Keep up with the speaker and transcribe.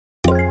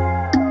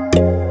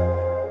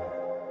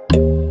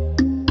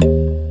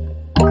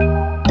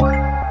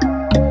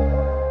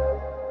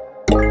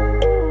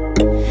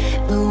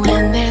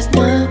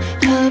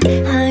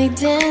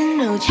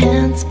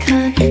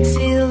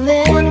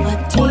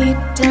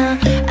how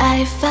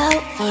I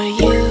felt for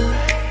you.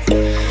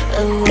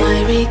 Oh, I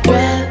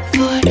regret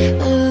for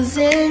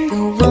losing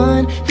the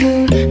one who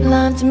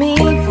loved me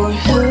for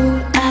who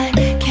I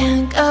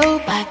can't go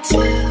back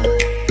to.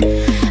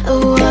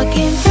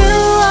 Walking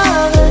through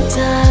all the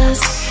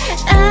dust,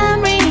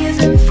 memories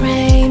and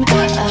frame, a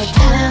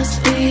past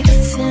we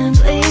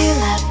simply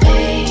let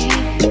fade.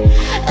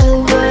 Oh,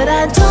 but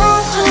I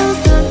don't close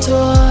the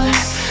door,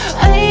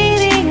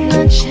 waiting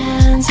a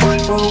chance for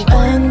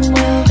when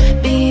we'll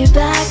be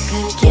back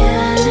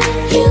again.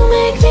 You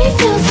make me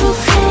feel so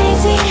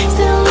crazy,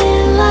 still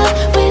in love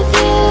with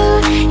you.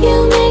 You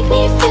make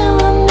me feel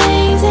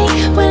amazing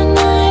when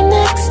I'm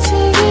next to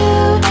you.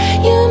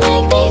 You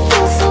make me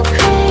feel so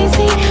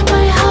crazy,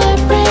 my heart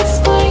breaks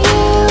for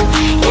you.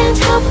 Can't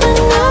help but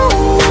know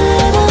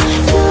that I'm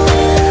still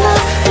in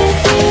love with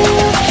you.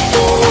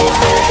 You make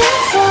me feel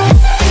so.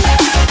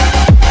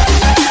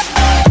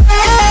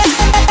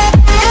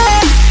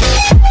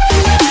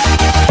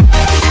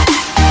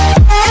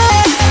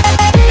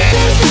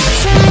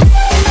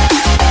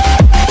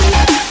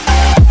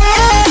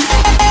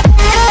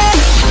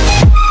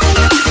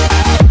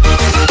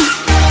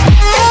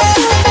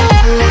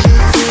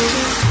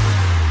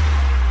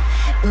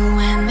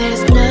 When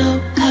there's no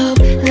hope,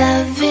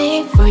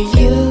 loving for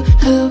you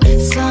who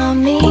saw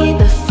me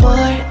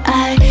before I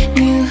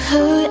knew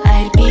who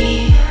I'd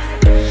be.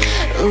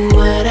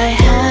 What I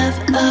have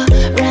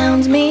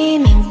around me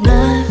means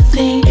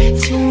nothing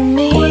to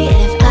me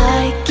if I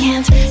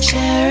can't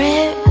share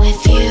it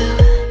with you.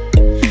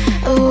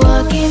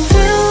 Walking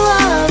through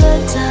all the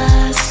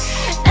dust,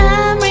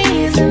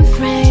 memories and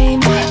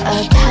frame, a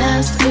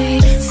past we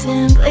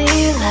simply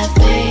let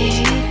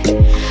fade.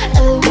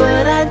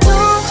 But I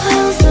don't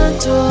close the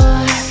door,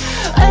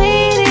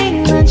 waiting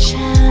a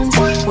chance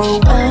for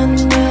when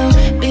we'll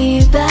be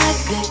back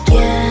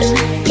again.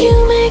 You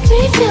make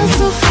me feel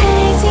so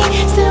crazy,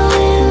 still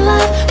in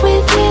love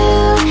with you.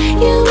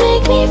 You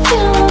make me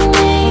feel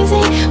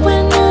amazing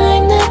when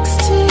I'm next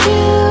to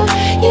you.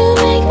 You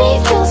make me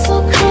feel so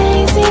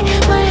crazy,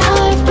 my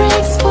heart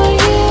breaks for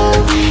you.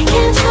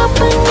 Can't help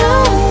but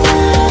know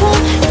that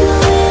I'm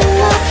still in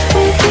love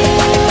with you.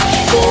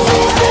 You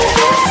make me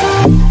feel so.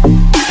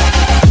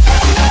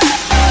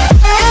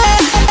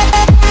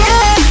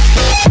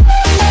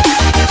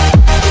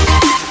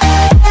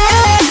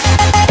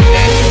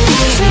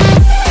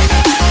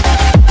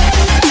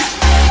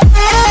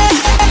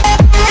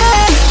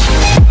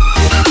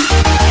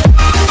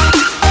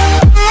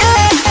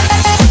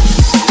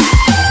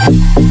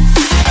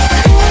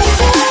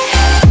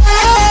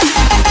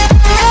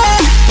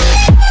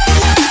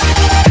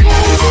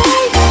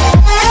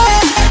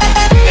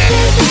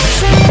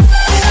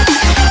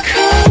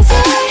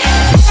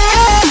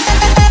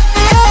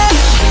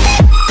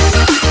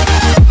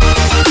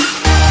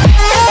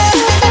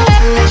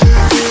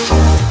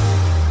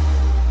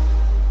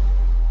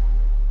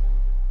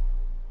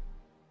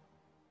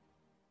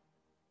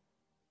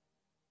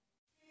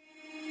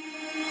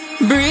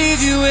 Breathe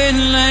you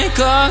in like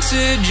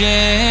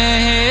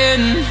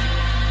oxygen.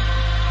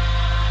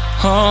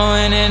 Oh,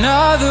 in an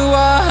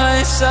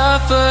otherwise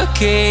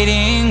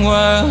suffocating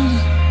world,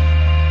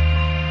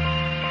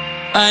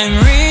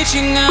 I'm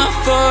reaching out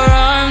for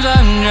arms,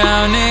 I'm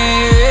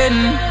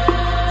drowning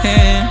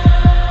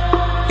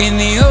in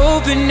the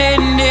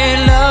open-ended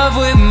love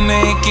we're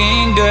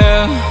making,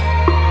 girl.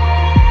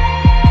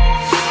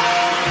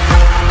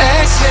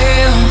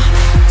 Exhale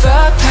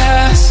the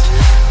past,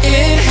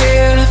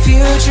 inhale a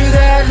future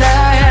that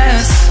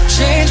lasts.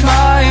 Change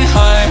my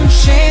heart,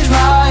 change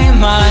my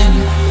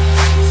mind.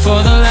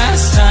 For the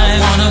last time,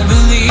 wanna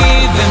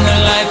believe in the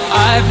life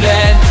I've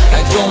led.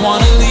 I don't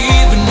wanna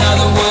leave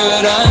another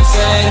word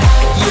unsaid.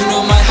 You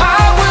know my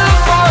heart will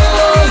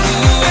follow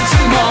you in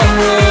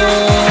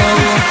tomorrow.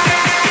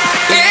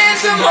 In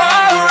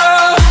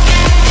tomorrow.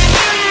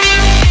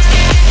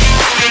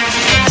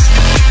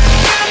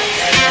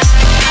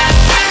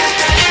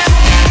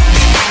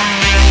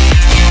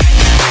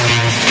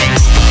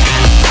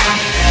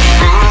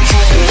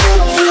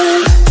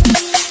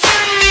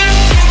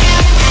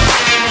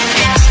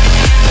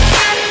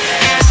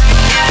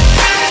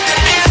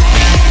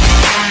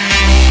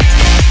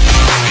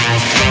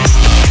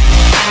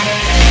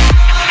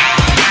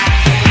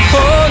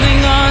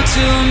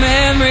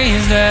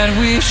 That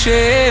we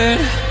shared,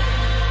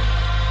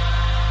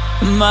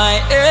 my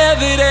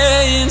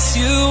evidence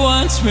you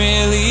once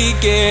really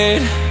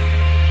cared.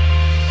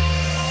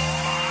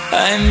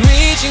 I'm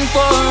reaching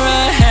for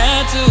a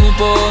hand to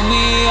pull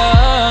me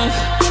up,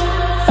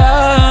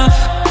 up.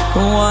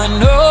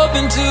 One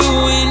open to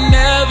an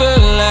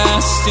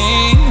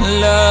everlasting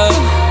love.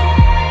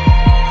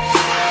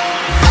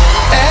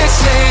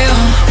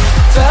 Exhale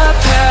the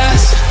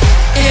past,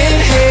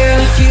 inhale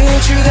a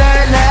future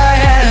that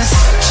lasts.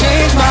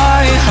 Change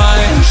my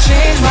heart,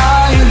 change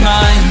my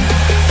mind.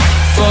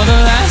 For the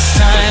last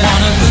time,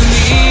 wanna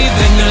believe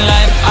in the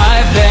life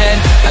I've led.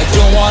 I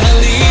don't wanna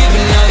leave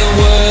another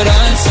word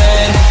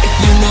unsaid.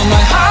 You know my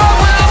heart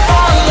will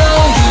follow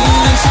you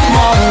in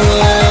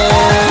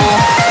tomorrow.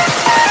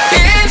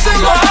 In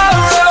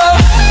tomorrow.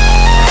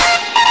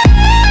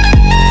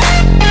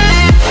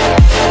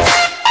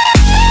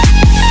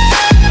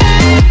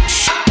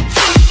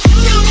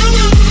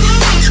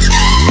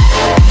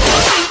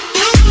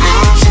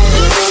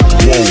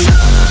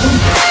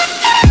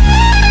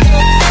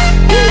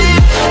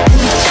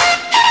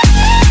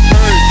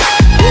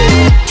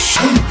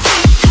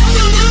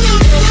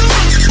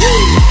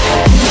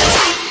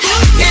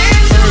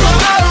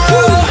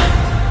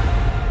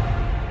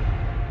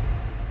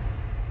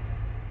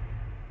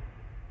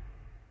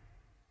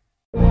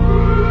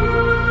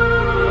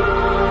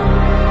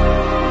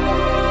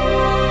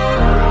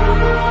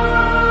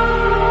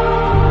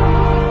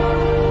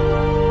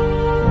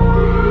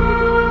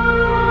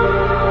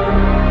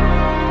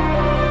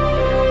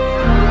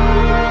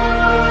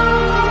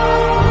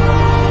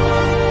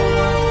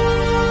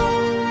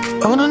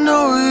 I wanna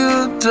know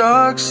your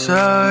dark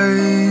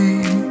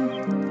side.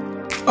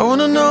 I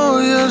wanna know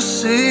your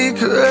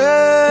secrets.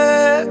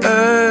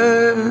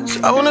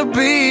 I wanna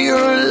be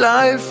your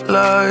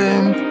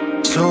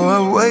lifeline. So I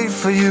wait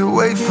for you,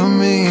 wait for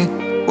me.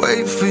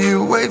 Wait for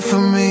you, wait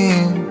for me.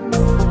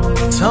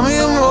 Tell me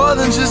you're more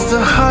than just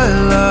a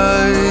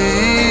highlight.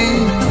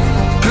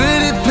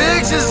 Pretty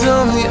pictures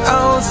on the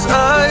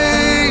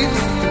outside.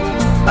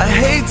 I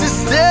hate to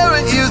stare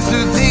at you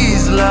through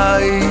these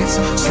lights.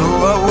 So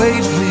I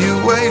wait for you,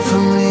 wait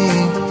for me.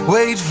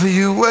 Wait for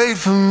you, wait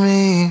for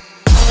me.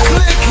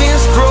 Click and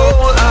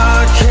scroll,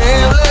 I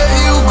can't let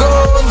you go.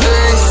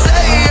 They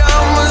say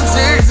I'm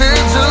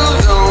addicted to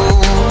you.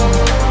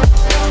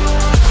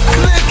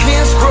 Click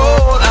and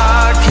scroll,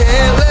 I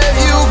can't let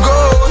you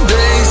go.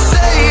 They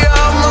say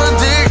I'm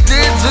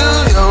addicted to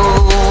you.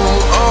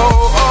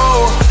 Oh, oh,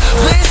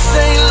 this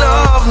ain't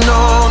love,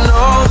 no,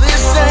 no.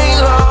 This ain't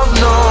love,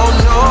 no,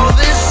 no.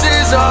 This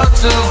is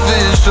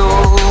artificial.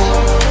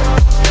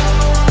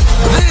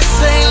 This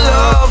ain't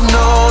love,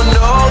 no,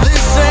 no.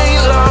 This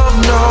ain't love,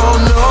 no,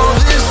 no.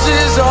 This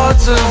is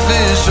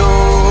artificial.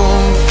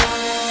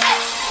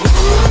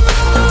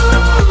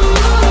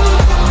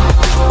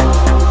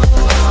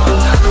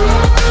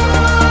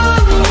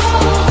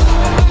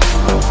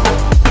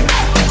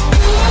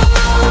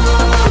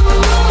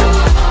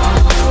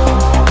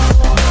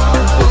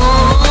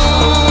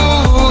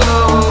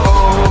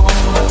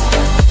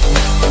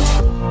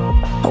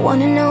 I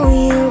wanna know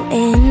you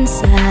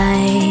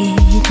inside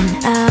and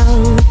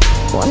out.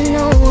 Wanna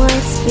know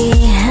what's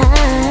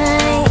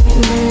behind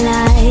the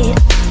light.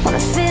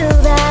 Wanna feel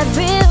that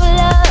real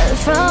love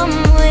from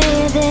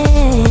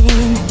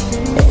within.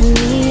 In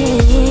the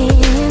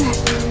end,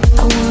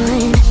 I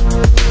want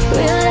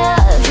real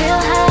love,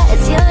 real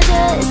hearts. You're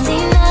just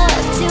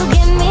enough to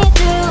get me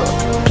through,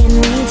 get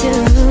me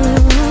through.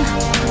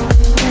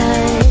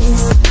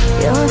 'Cause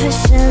you're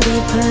officially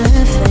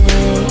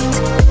perfect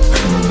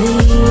for me.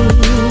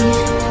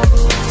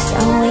 So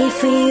wait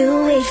for you,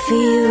 wait for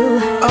you.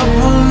 Up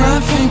all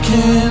night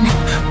thinking,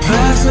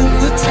 passing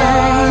the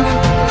time,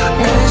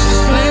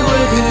 anxiously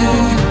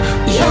waiting.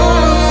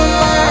 You're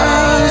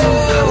mine,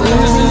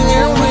 losing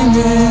and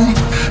winning.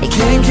 You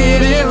can't get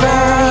it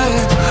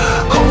right.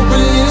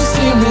 Hoping you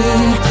see me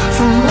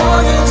for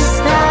more than just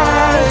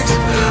that.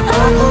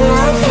 Up all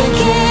night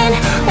thinking,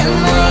 am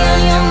I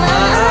on your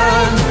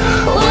mind?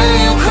 Will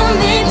you come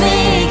meet me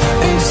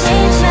and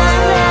change my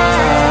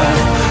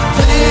life?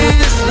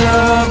 This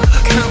love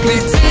could be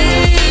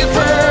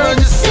deeper.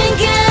 Just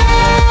Thinking,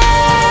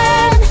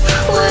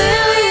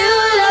 will you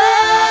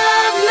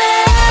love me?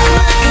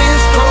 click and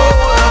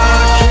scroll, I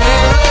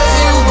can't let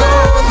you go.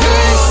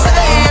 They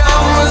say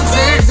I'm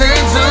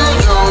addicted to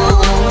you.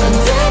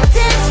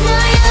 Addicted to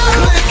you.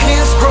 Click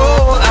and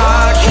scroll,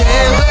 I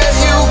can't let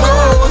you go.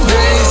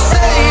 They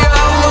say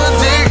I'm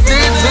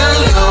addicted to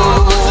you.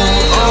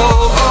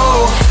 Oh,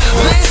 oh,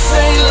 this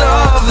ain't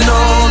love,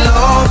 no, no.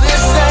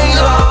 This ain't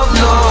love,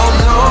 no,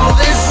 no.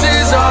 This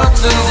is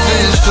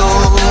artificial.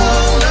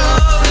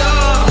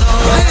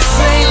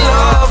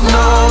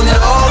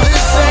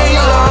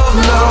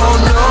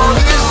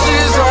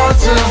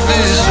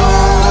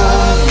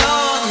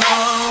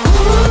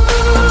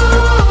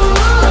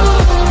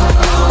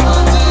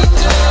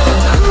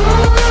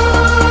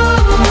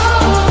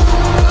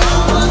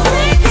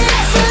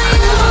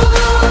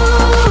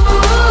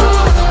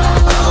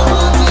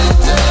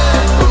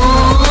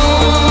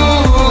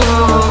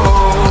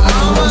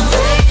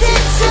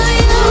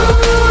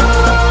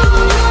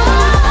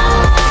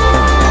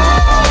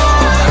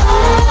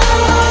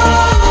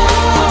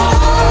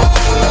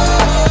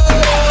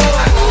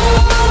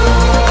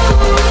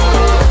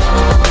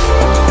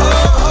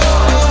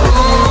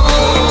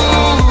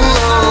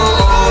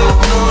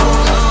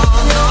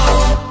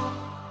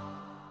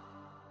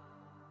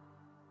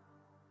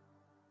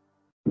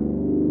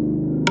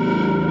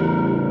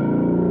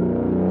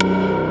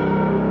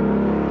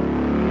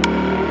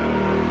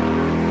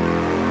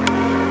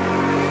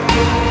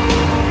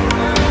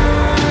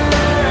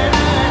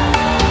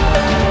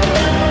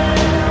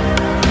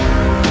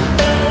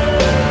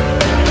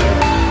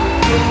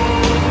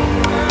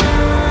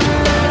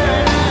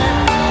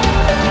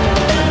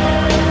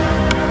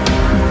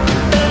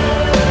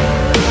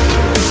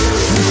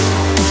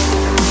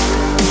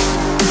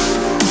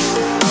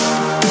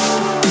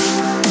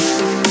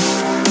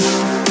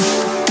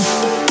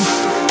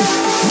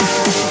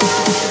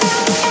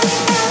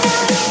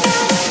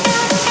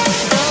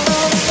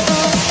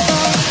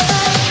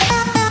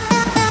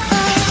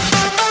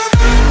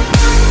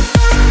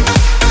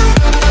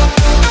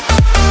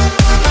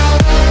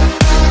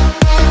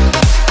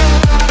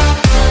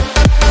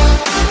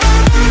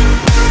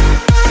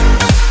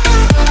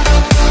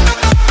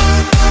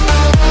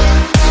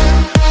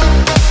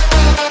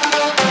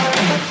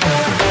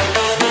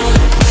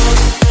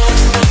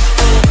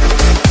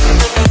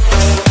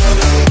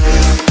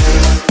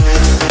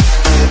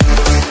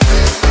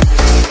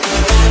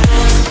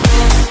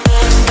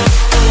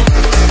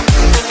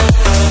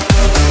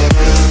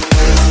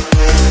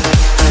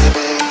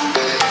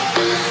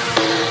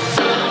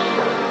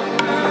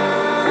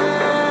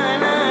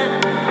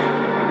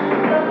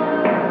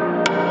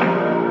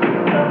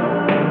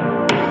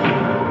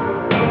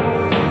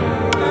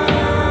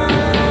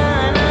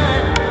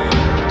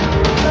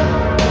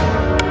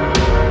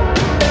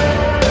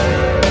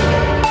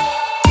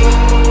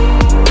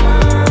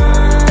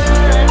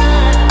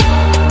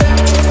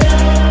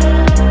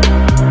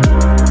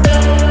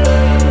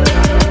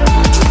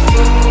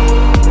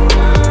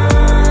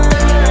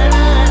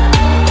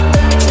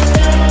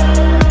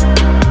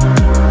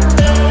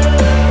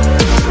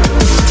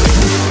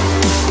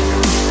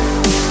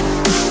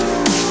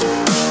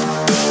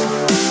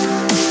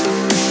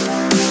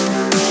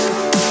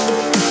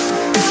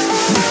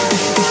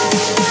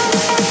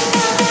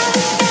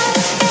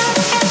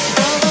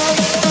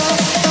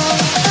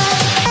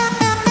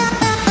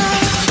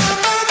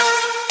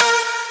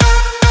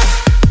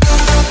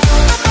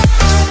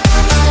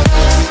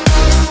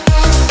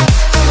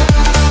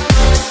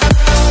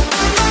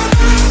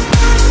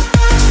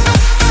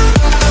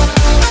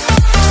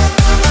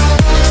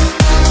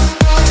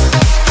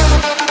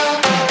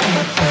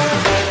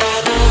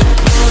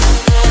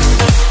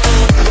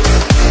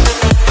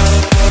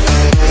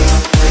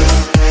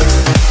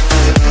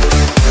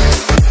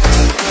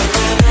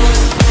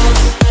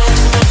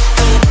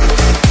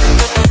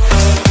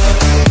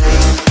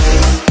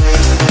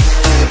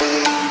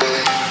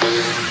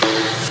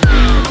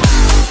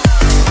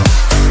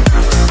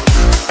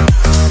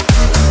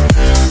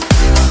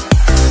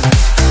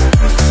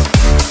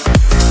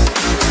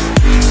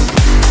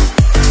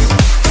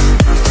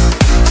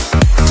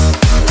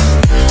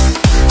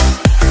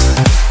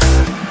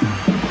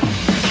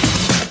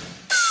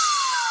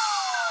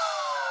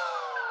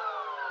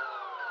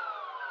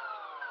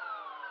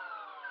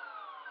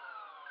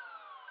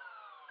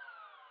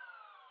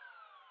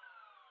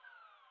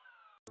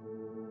 Here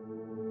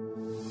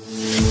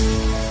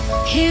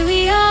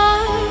we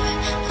are,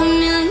 a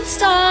million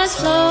stars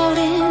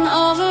floating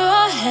over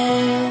our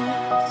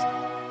heads,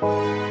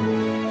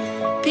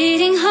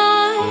 beating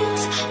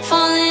hearts,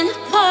 falling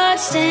apart,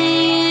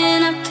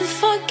 staying up to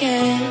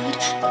forget.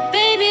 But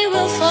baby,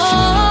 we'll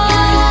fall.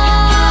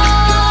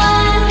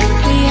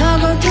 We all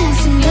go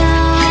dancing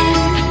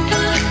down,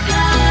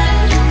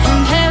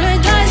 and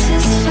paradise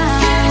is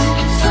found.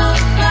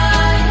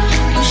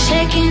 We're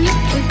shaking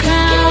up the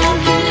ground,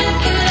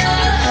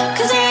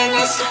 'cause there ain't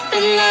no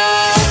stopping now.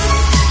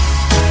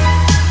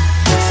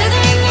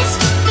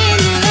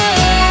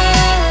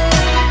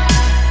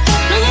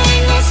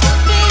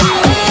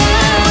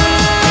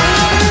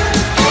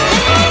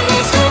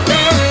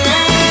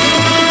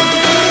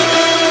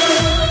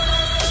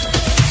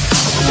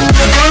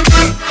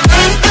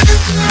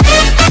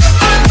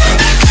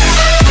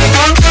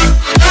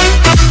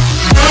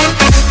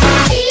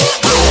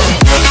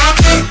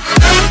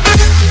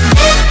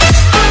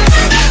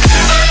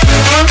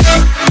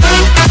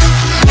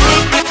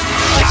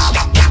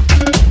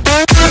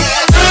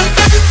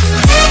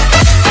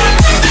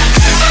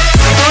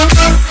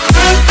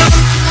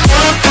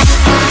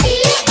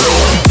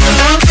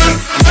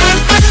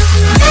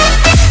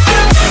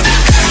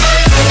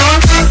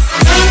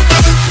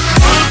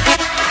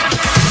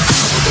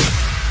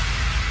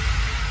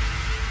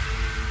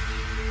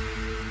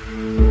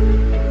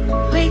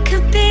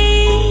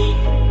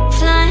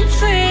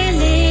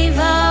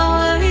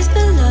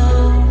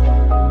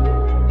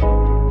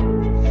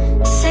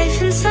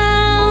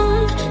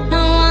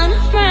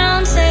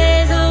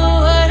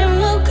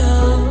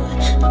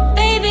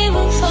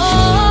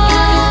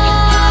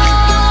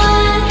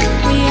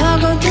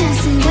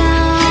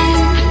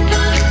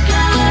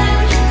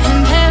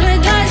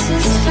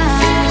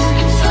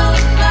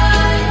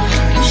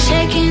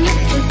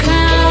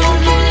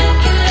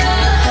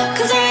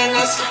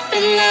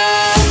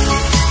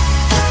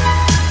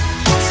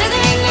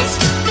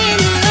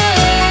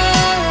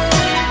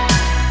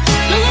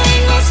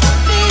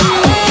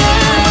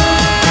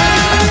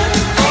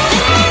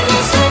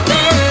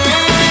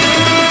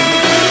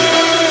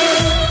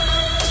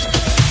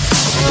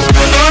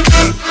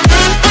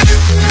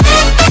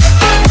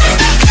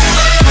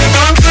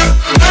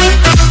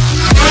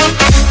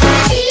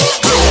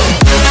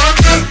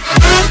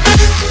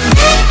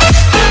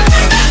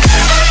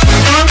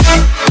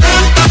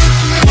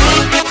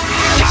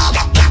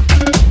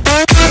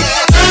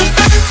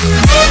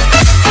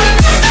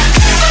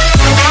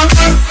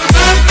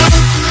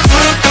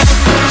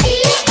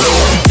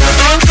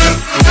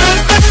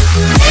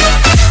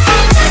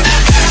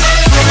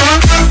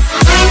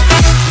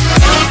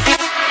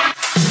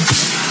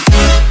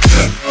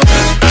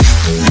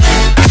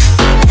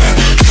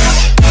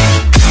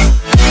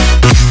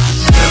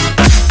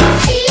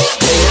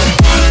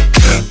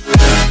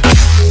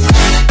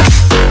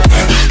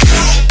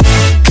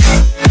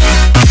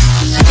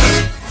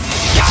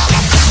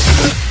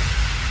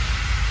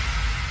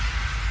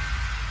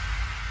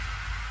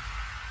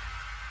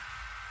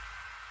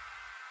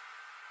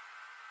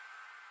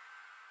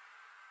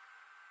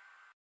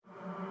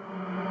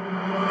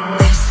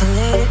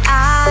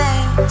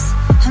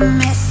 A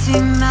messy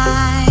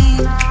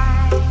mind.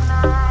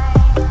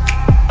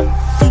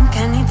 Think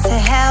I need to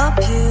help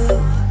you.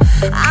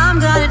 I'm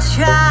gonna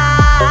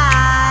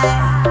try.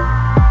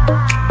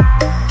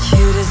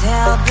 Cute as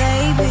hell,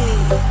 baby.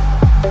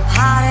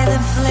 Hotter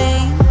than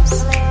flames.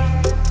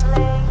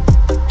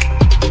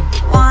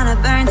 Wanna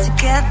burn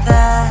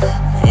together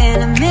in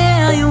a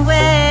million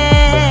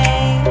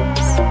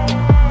ways.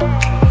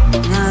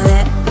 Now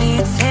let me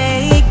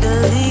take the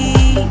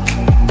lead.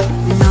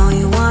 Know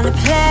you wanna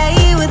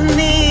play with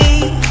me.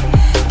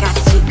 Got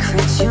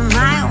secrets you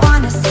might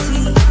wanna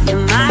see. You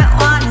might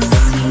wanna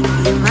see.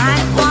 You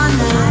might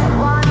wanna.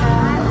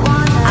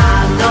 I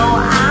know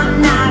I'm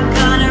not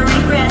gonna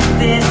regret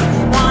this.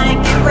 Wanna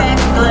get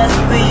reckless,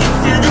 put you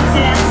to the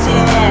test.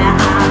 Yeah,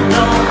 I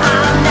know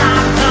I'm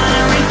not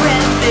gonna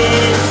regret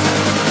this.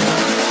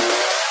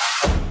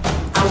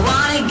 I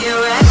wanna get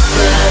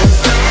reckless.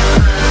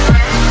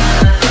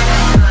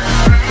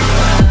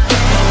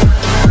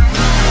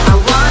 I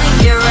wanna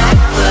get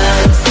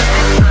reckless.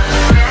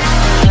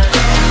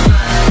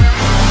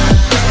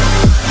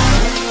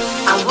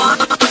 I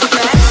wanna get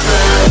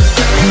reckless.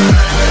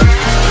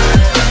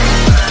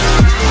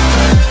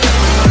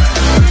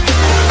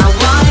 I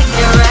wanna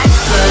get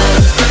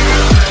reckless.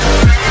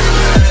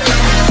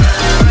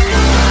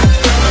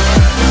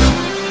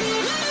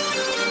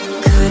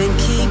 Couldn't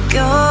keep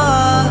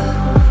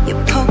your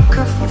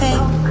poker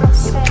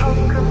face.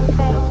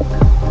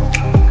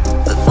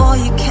 Before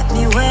you kept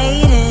me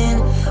waiting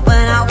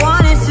when I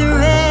wanted to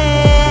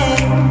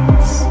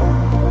race.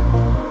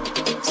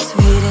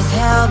 Sweet as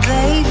hell,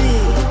 baby.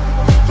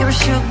 You're a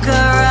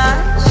sugar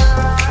rush.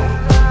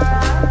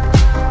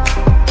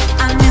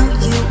 I knew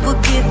you were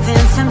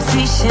giving.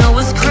 Temptation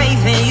was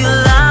craving. You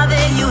love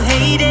it, you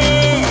hate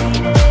it.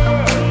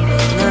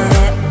 Now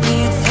let me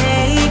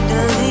take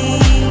the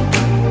lead.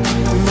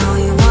 Know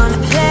you wanna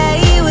play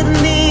with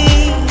me.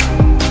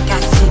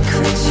 Got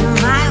secrets you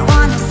might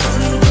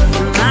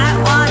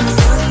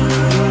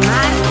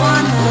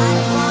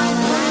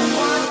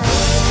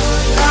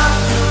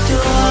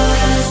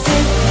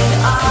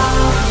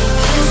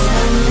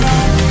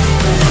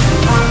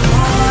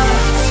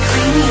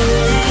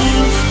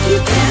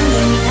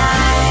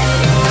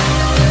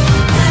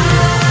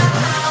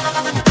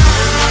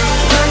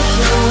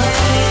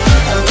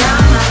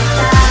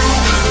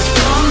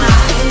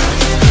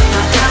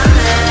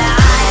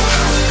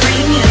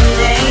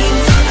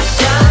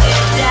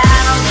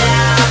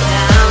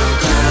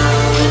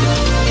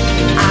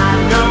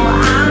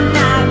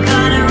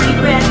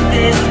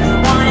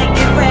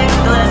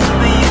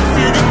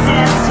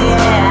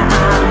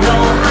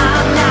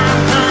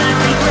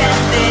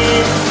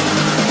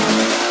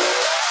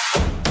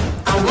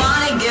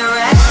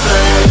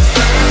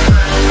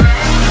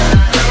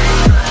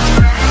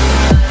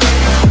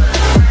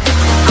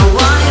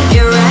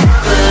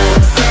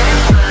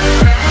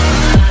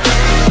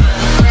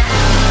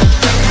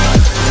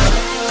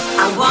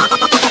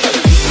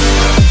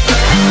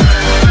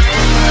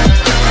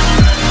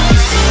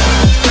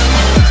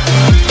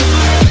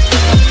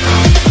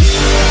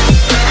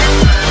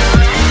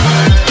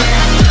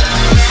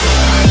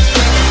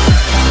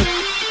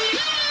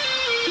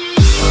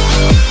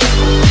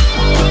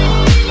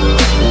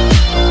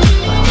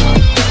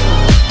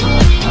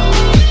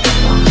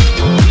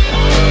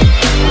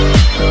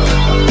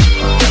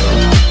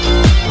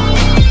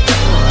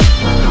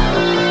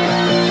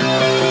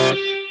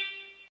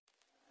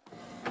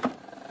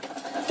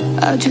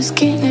I just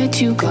can't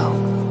let you go.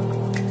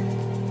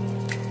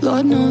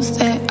 Lord knows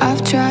that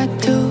I've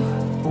tried to.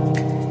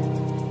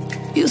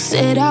 You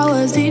said I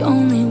was the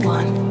only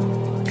one.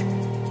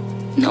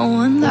 No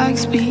one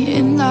likes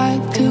being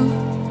lied to.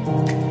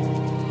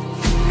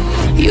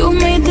 You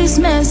made this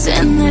mess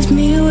and left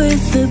me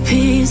with the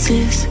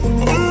pieces.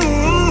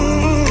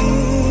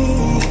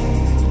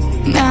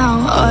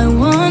 Now I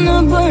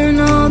wanna burn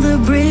all the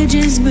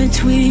bridges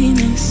between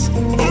us.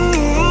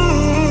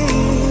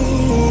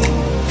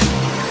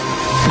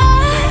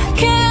 I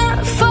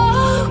can't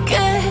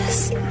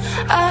focus,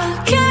 I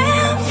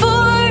can't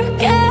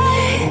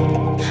forget.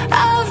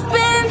 I've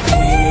been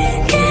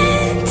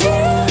thinking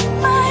too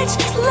much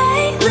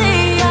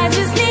lately. I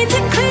just need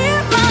to clear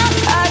my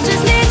head. I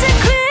just need to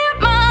clear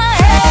my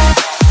head.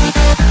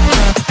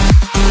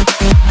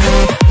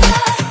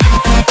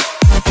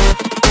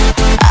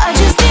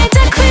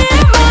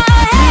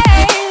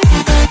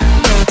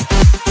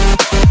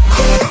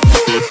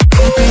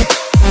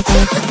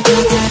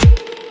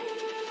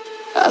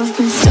 I've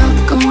been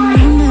stuck on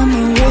your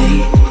memory,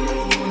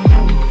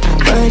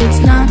 but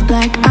it's not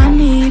like I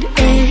need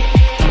it.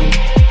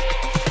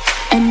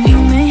 And we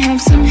may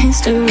have some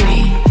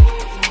history,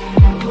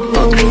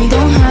 but we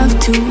don't have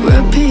to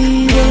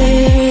repeat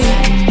it.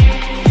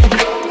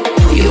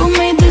 You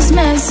made this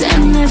mess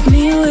and left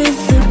me with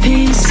the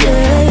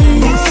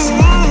pieces.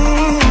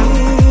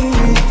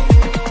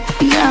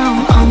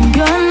 Now I'm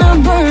gonna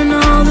burn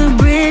all the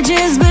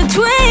bridges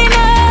between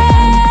us.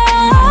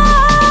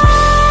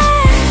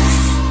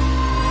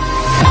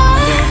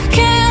 I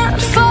can't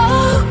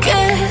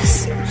focus,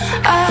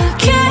 I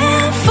can't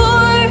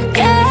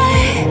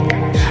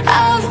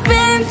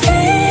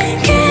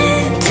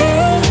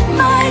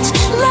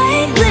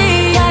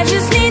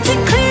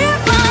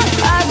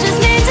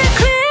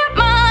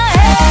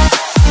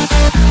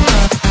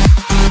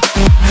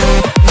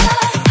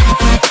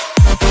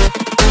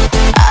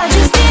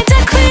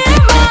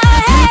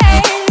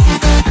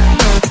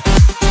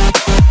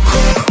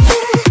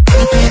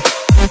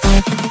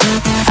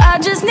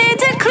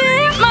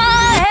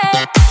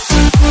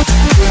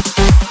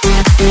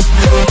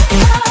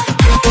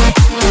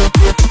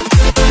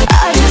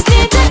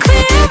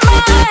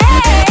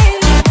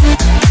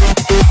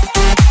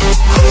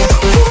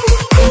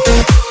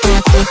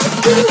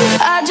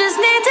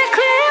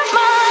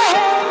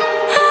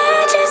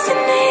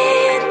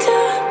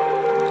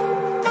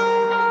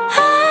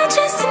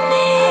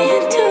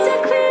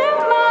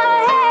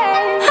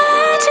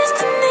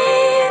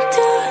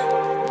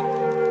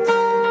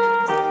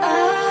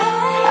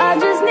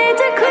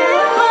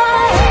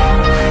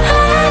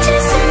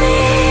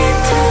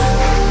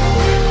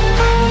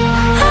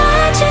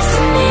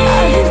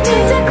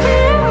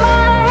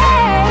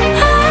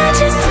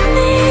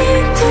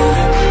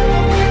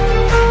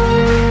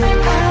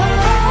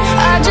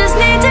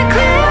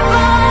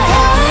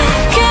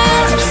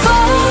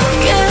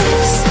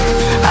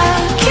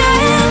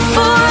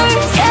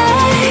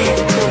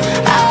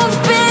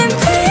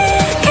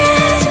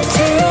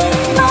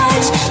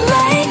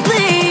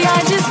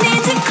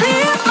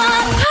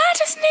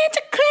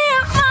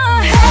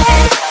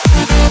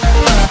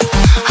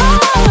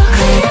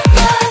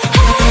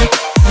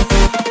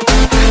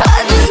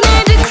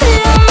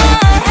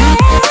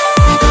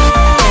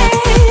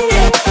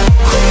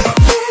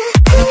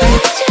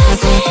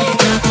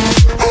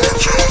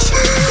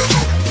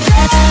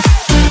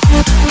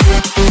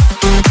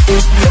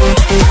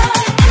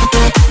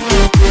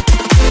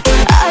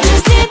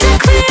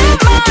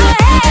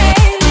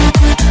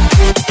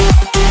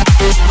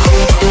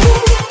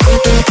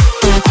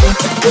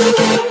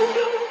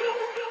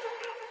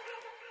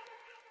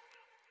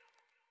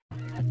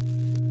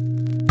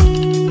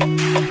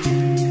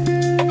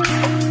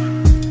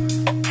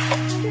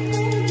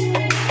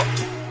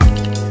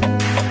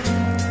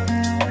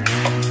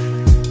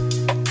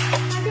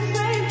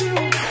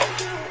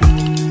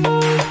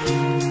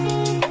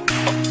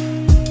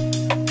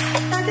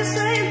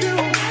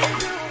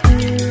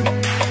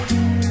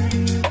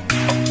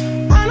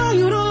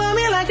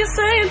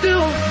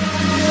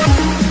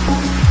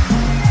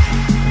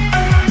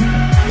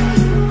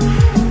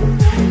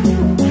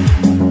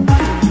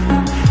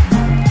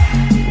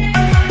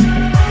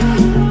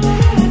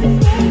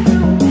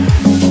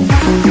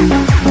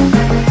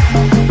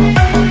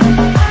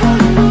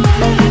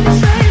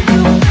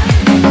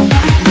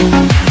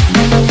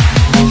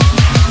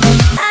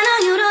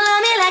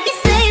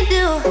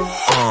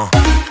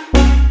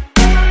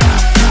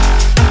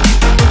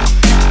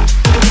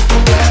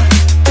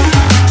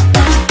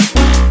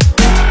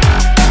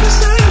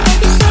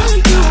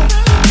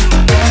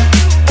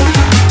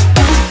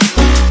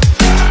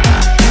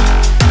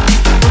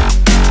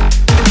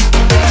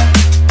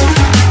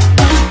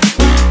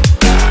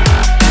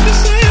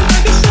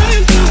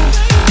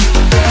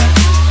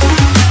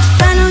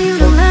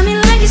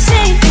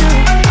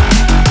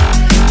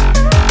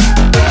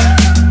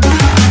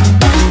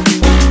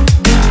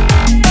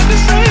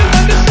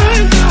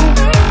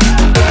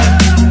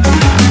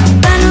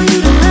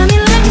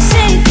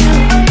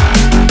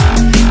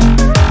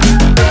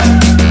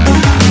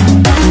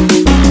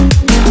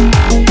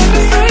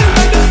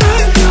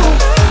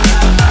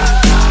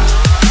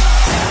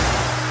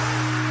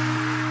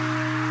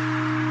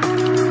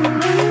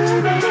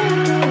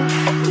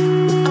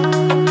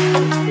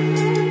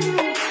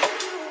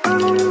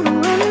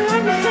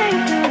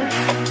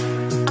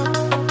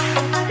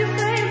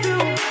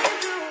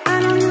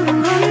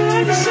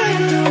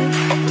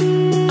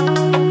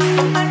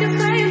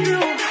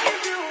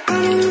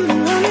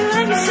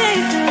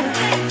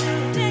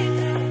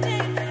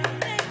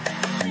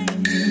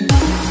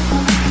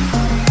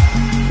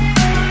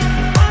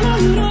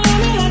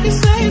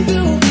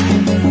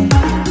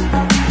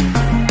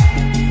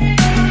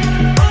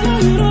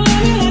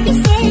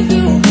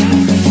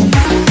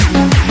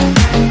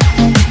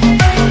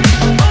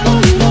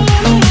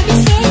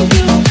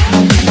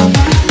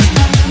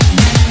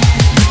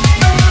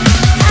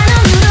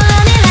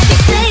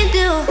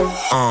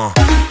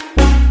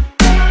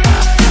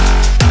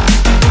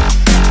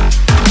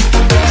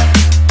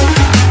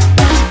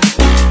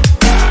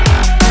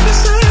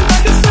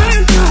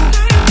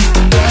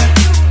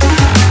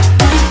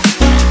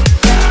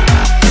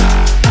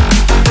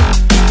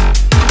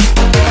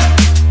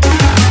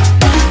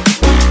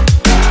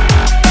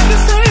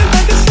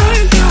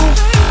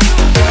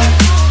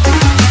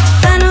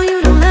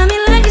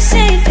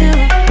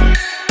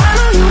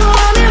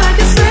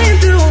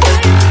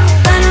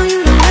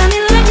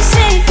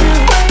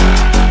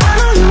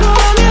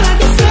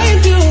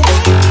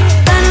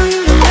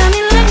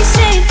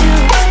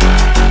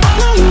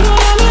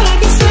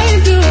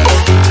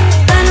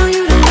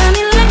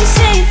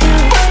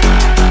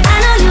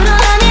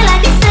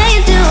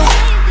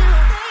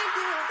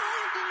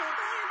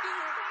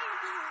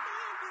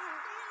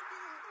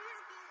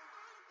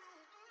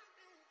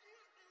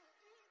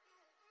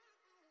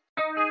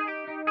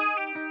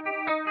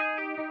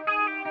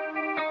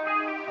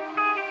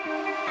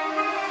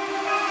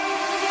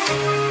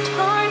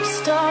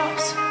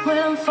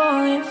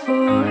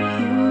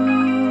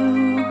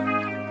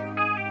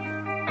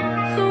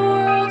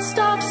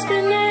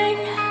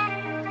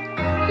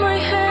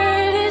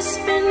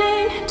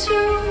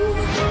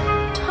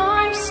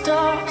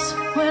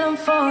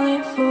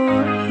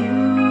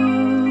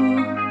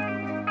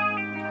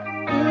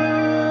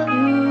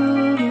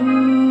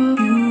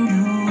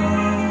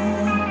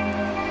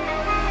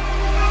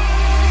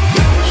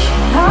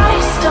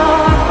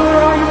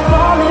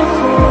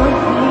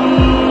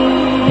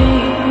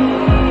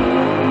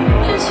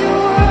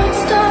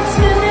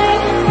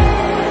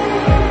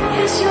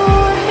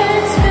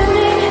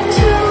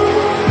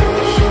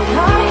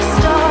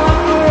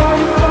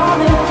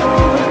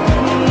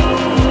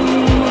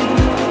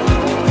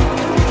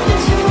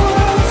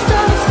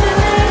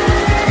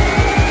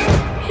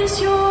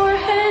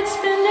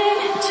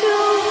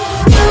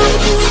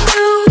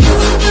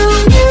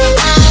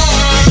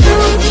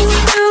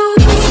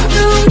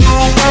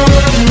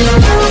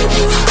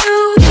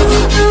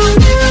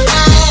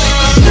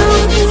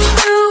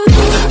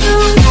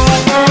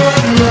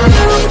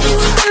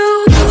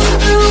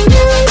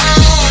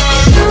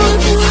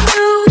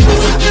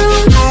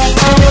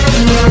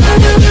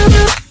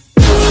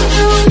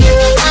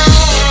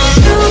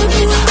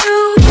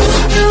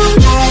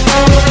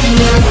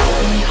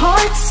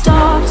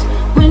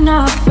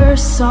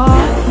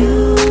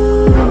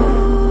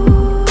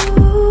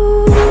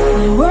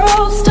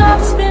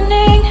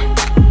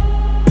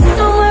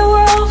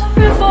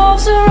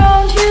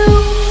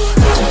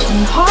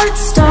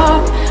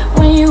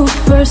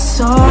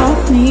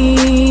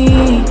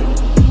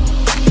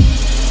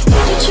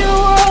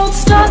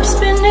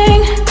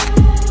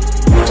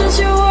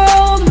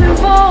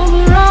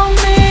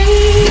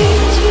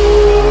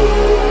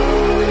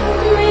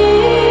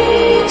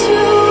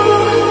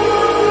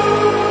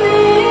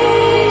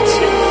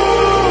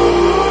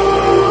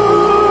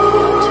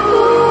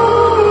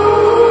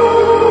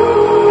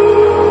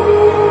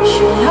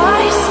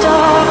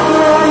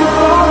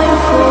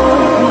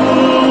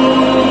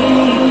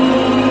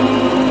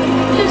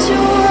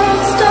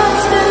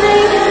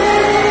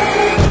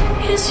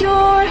Is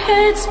your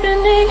head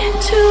spinning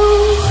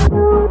too?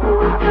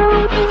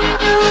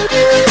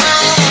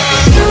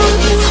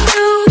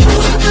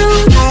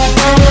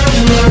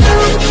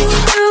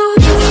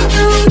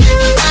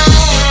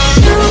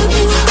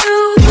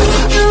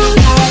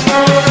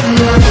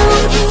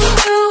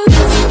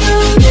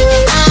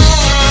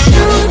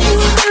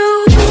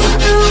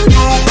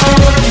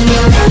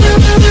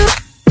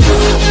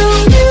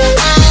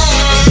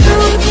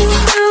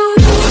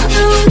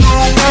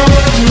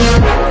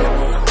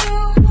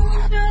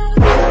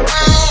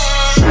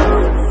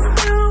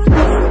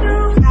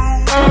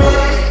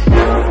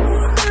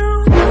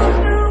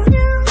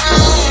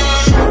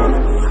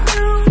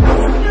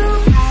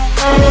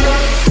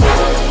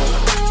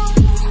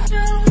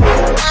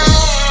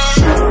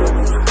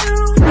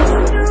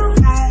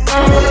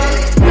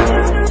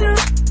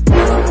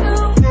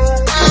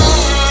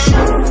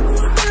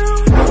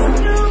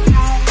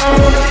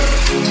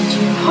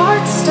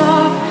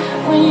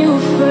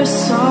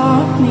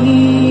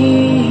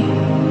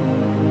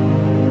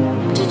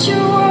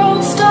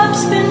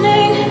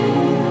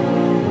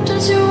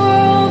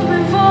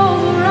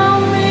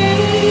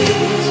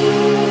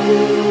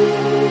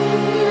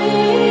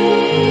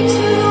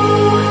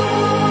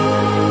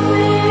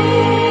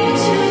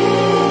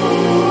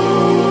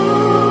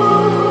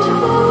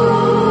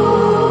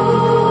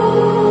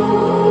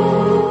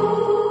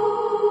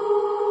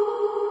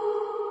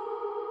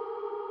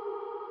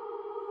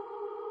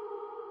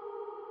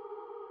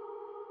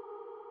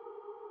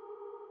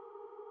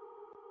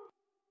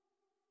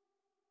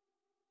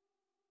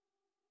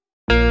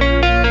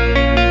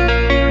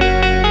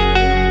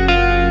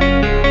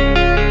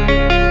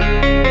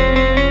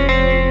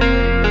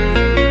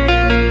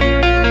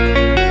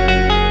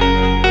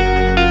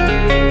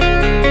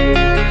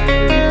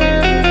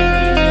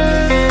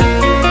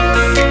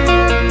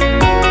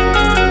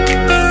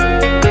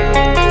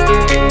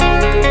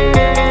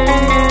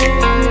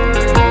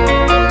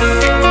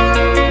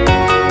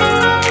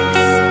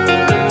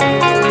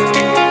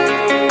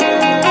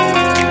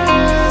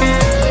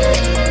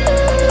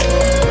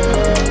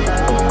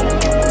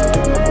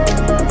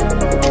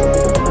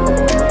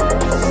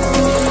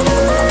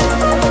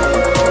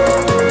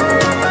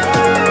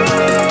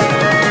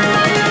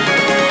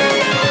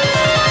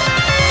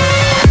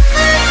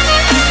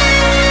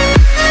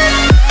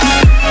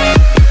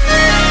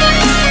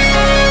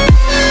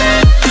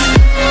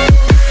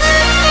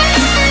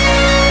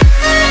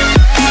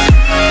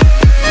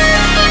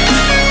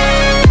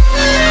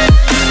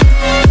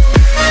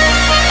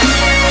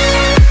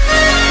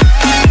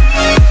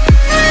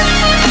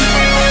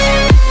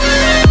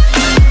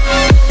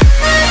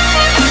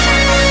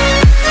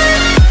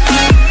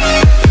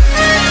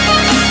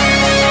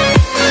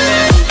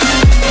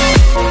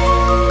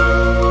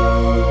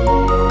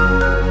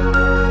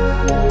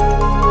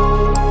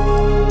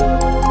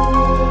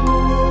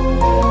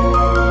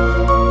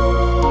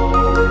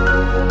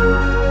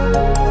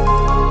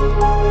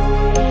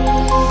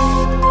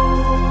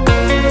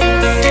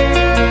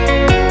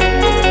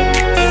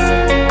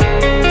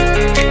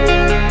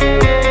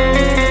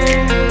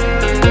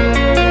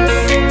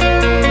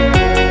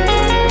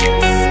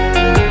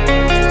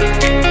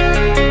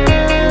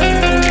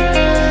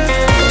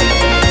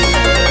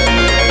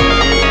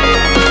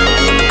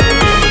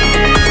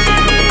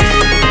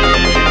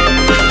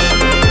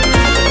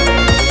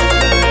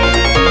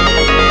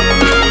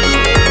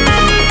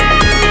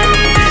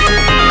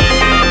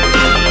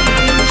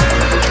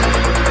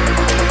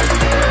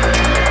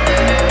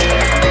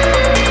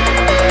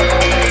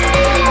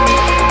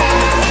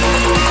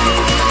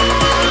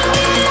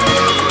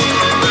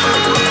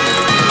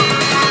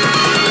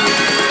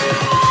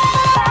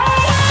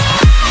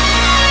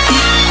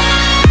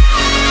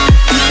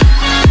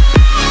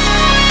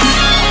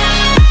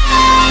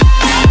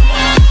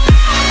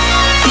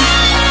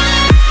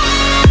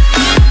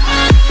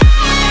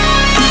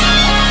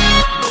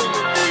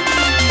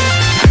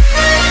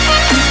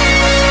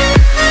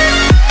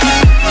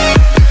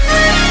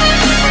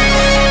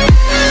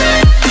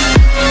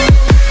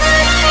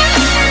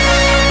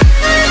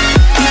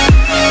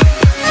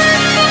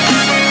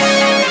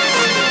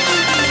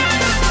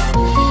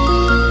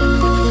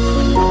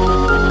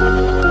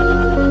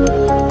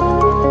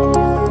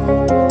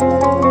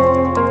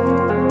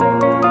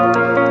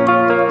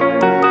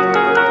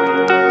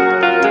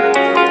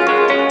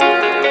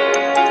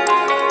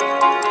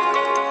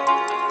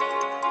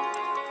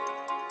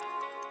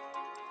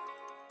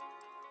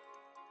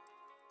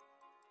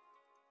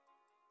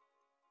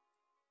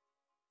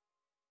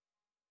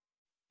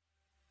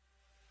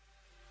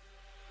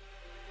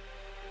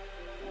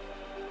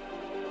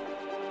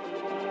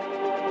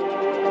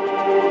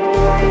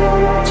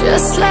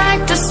 Just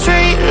like the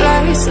street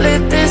lights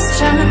lit this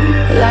town,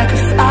 like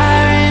a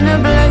fire in a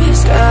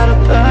blaze, gotta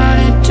burn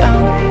it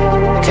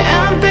down.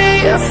 Can't be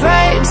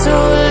afraid to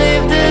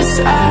leave this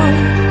out.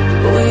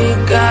 We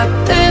got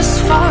this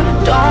far,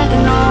 don't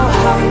know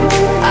how.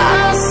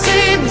 I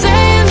see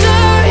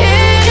danger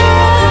in your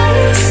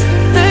eyes.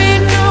 They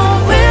know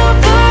we'll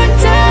burn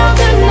down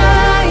the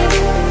night.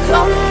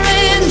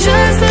 Coming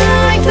just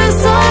like the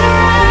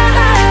sunrise.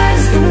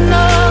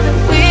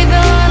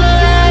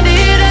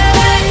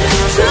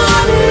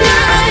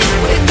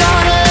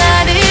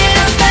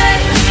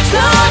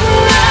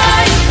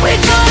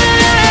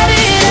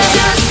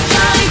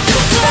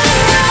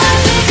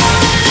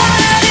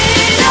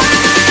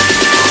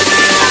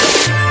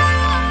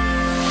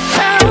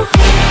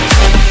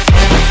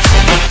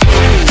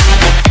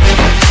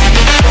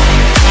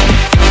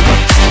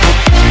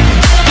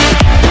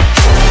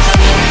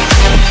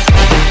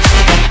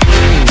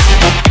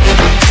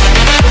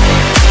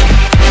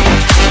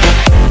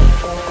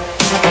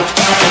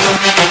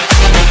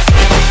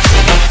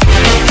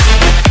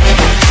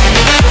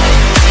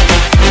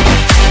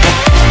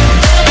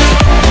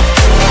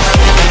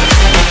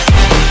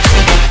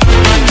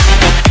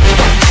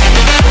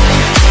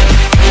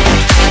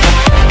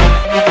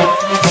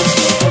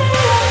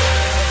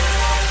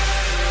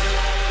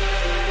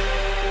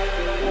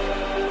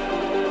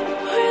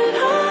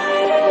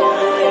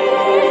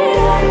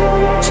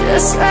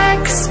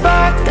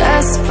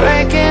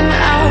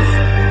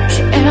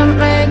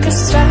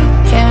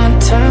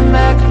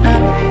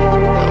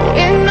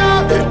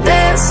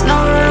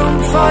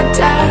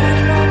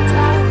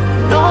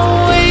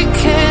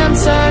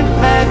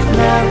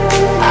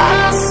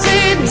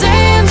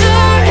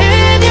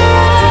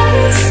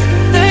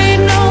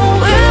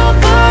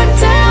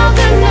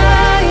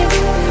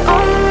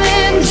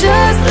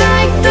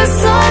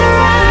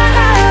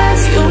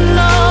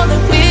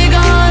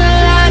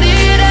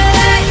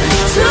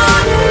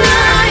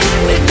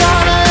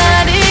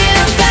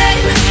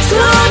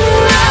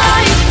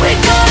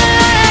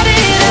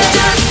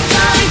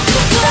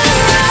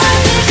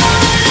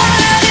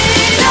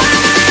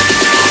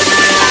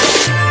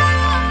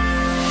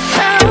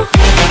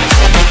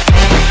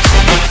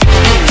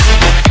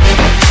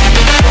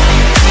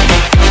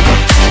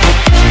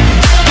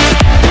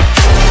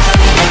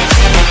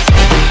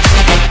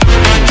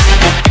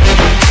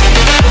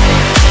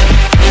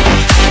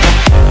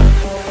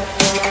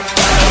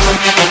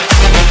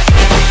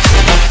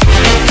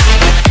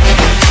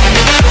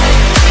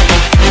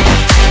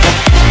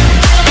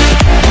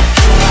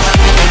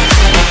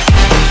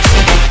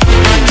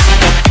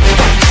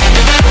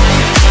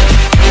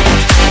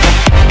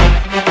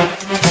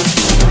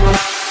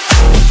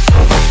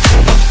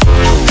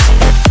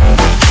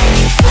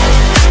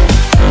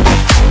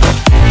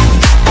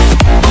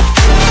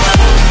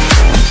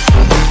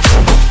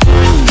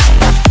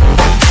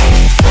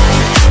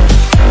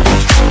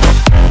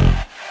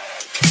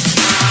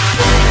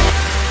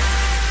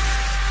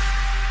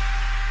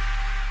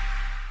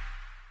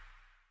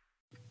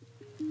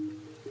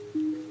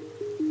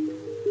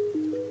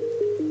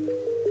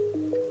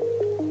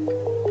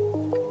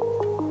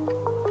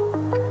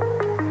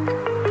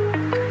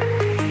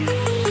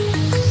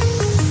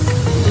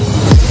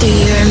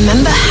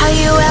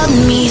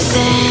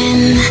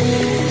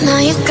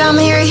 got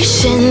me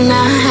reaching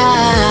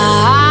out.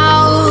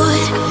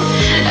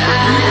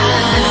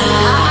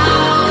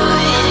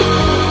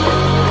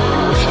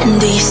 And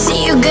do you see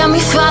you got me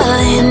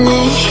falling in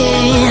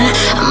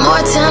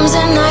more times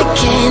than I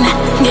can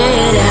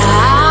get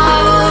out.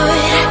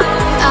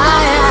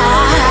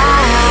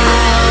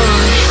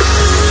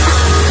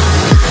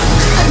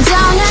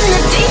 Down in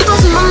the deep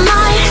of my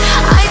mind,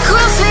 I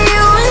crawl for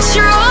you and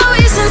you're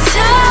always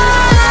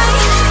inside.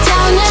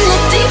 Down in the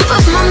deep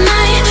of my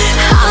mind,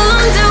 how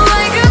long do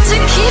I got to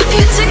keep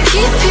you, to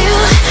keep you?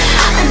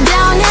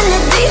 Down in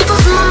the deep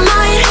of my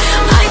mind,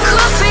 I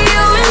crawl for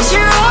you and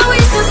you're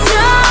always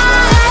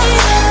inside.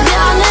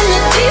 Down in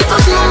the deep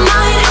of my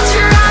mind,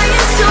 trying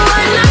so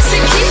hard not to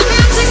keep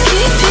you, to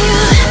keep you.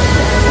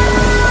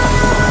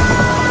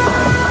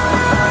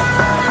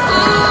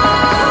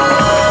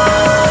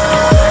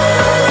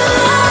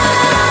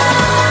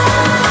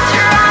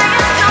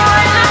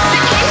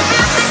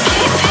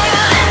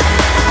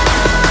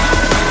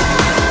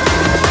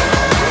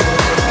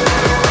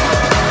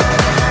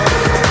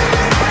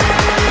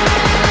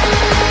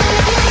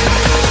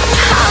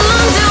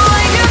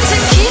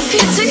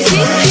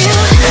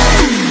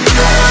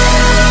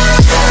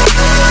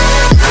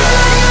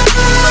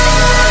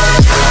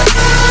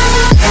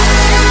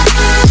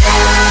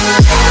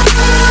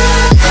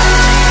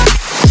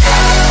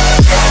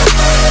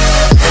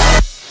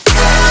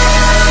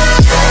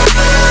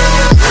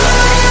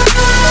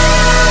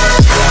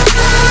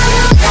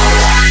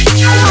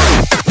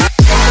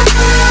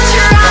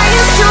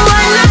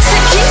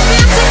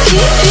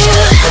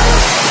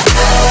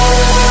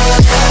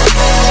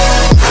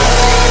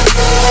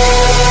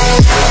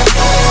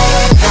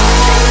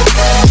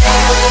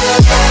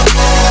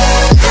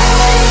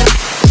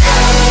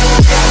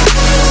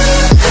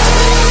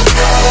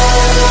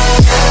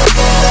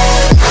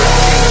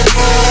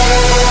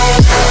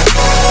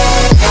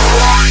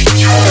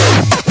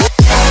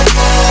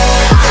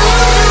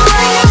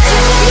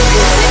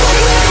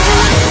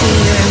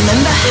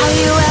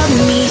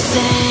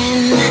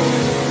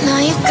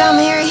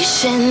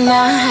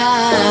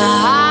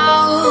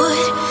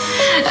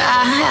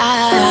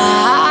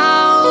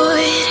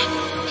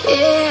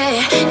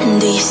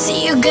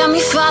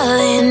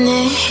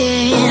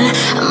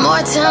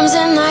 More times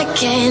than I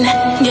can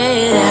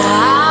get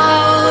out.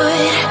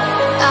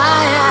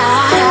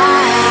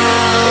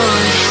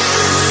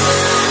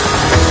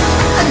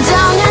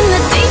 Down in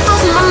the deep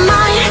of my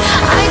mind,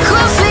 I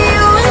crawl for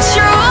you and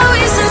you're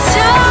always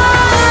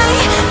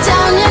inside.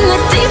 Down in the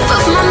deep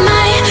of my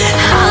mind,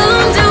 how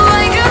long do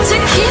I got to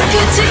keep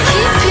you, to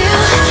keep you?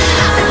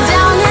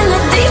 Down in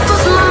the deep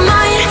of my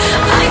mind,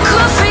 I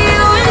crawl for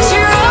you and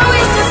you're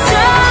always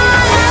inside.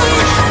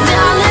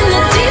 Down in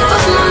the deep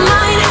of my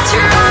mind,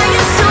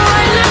 trying so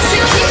hard not to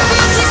keep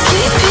you, to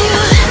keep you.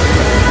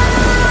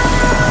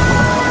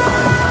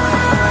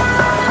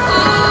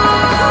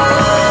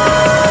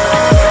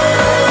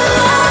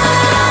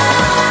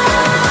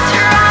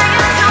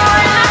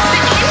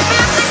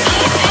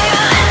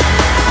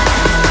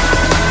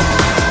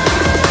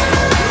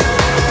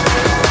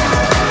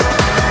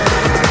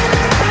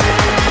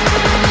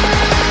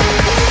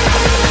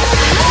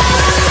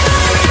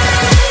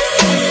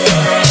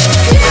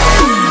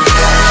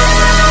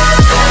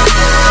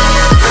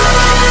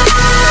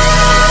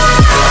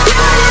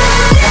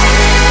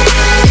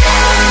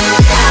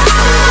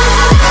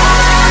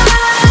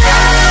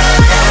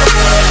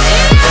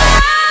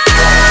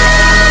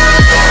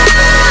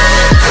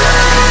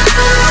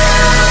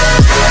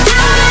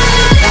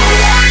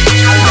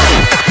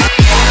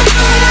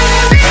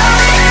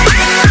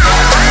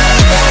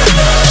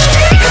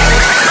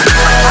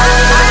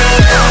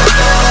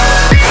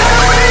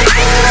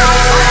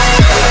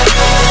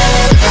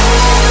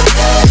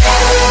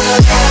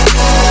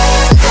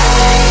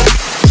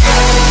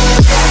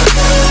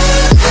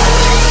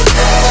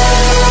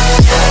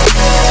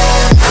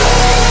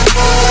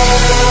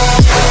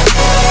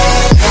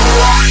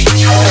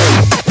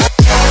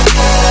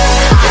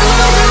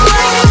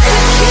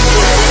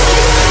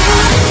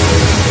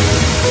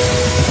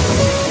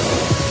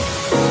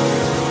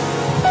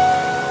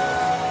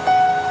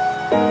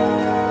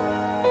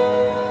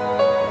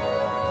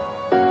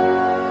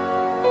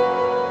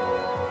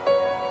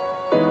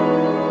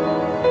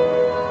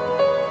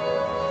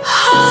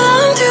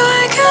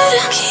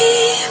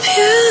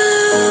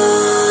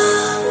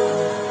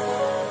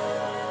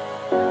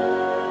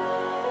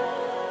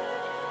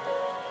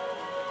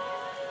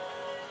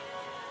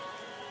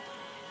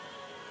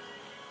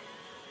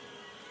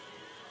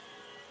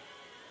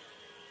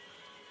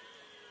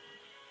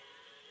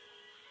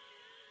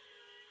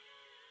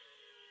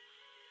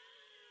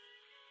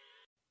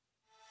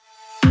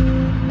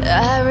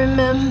 I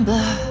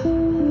remember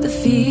the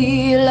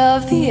feel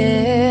of the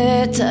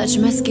air touch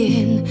my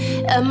skin.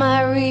 Am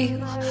I real?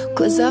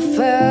 'Cause I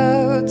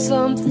felt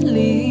something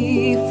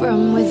leave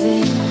from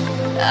within.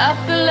 I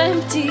feel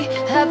empty,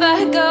 have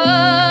I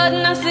got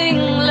nothing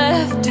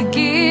left to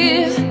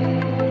give?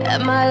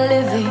 Am I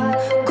living?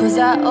 'Cause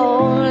I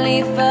only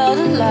felt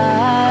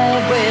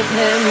alive with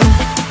him.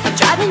 I'm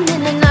driving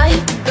in the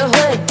night, the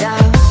hood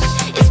down.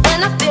 It's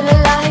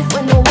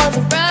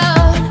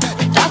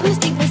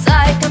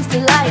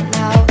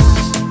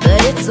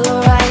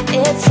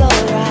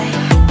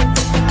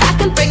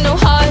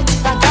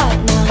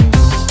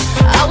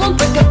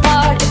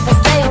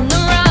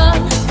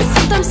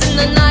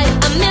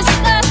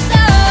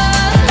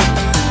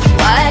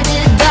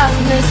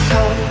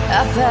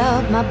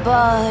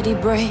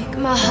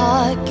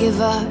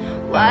giver.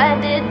 Why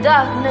did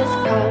darkness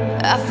come?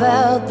 I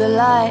felt the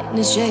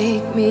lightning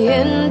shake me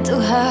into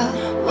hell.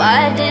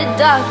 Why did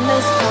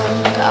darkness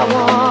come? I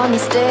wanna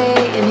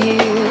stay in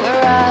here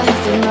where I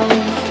belong.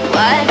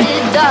 Why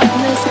did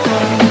darkness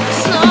come?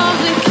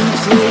 Something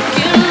keeps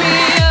waking me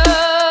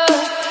up.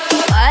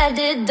 Why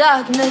did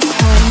darkness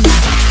come?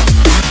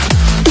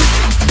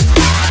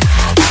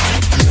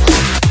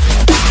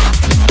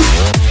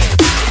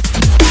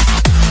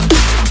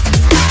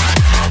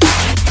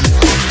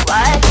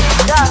 Why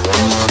did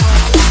darkness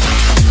come?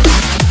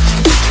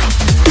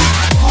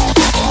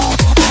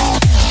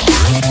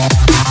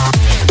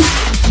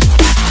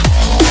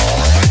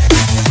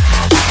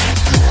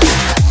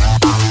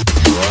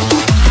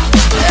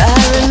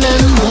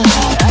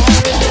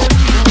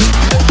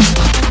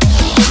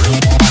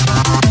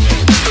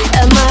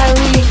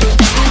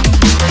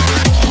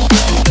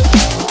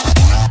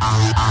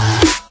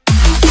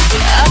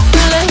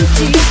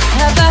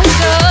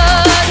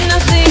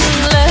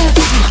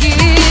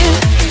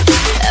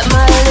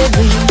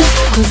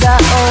 Cause I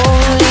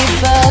only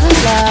felt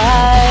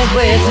alive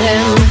with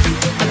him.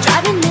 I'm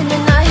driving in the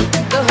night,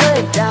 the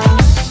hood down.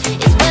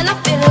 It's when I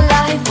feel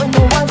alive, when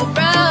no one's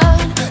around.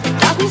 The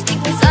darkness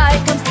deep inside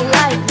comes to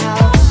light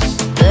now.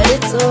 But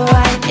it's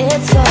alright,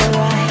 it's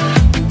alright.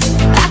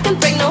 I can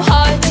break no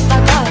heart if I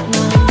got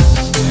none.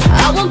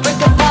 I won't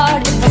break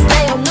apart if I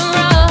stay on the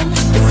run.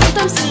 But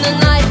sometimes in the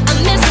night I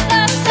miss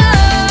the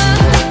sun.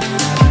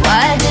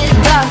 Why did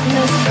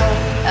darkness come?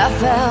 I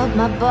felt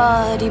my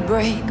body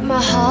break,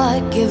 my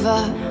heart give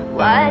up.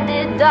 Why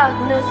did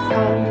darkness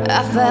come?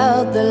 I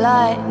felt the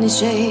lightning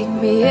shake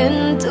me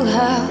into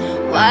hell.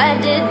 Why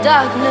did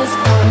darkness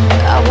come?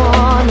 I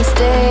wanna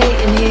stay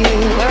in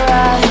here where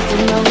I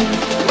belong.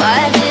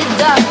 Why did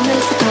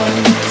darkness come?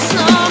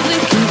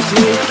 Something keeps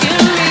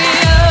waking me